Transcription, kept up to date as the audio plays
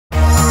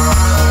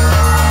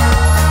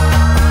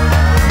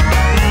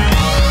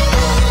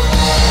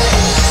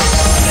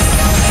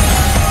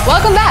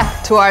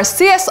back to our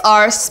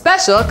CSR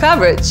Special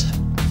coverage.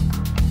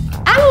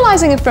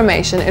 Analyzing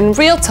information in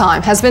real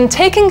time has been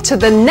taken to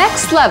the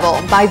next level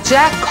by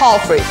Jack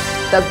Caulfrey,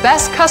 the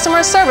best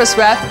customer service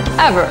rep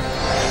ever.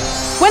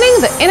 Winning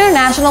the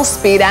International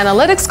Speed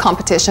Analytics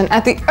competition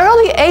at the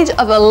early age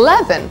of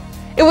 11,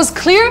 it was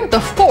clear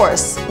the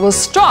force was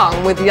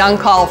strong with young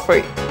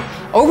Caulfrey.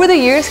 Over the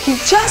years, he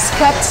just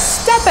kept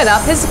stepping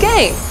up his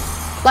game.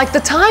 Like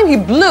the time he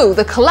blew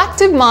the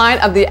collective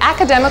mind of the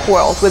academic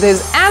world with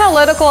his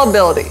analytical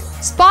ability.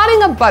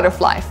 Spotting a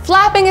butterfly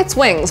flapping its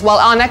wings while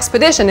on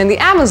expedition in the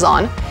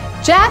Amazon,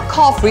 Jack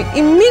Caulfrey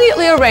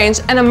immediately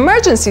arranged an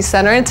emergency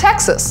center in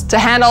Texas to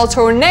handle a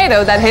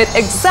tornado that hit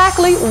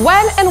exactly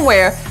when and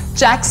where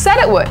Jack said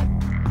it would.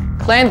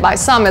 Claimed by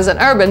some as an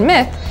urban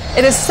myth,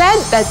 it is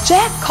said that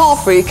Jack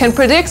Caulfrey can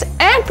predict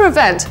and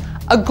prevent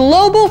a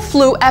global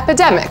flu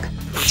epidemic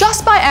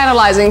just by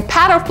analyzing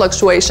pattern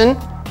fluctuation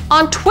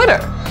on Twitter.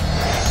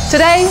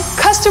 Today,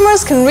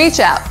 customers can reach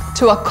out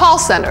to a call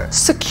center,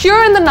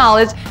 secure in the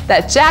knowledge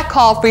that Jack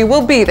Caulfrey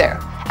will be there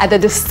at the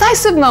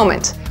decisive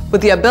moment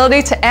with the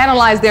ability to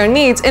analyze their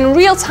needs in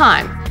real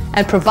time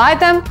and provide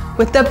them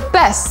with the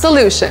best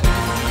solution.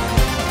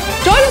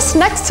 Join us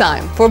next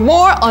time for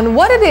more on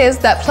what it is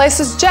that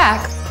places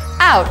Jack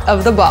out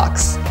of the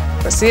box.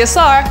 For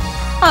CSR,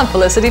 I'm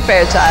Felicity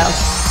Fairchild.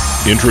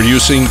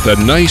 Introducing the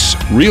nice,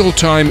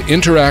 real-time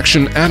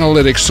interaction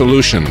analytics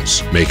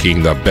solutions,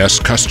 making the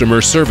best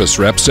customer service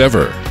reps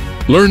ever.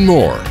 Learn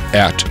more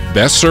at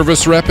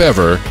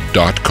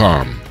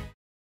bestservicerepever.com.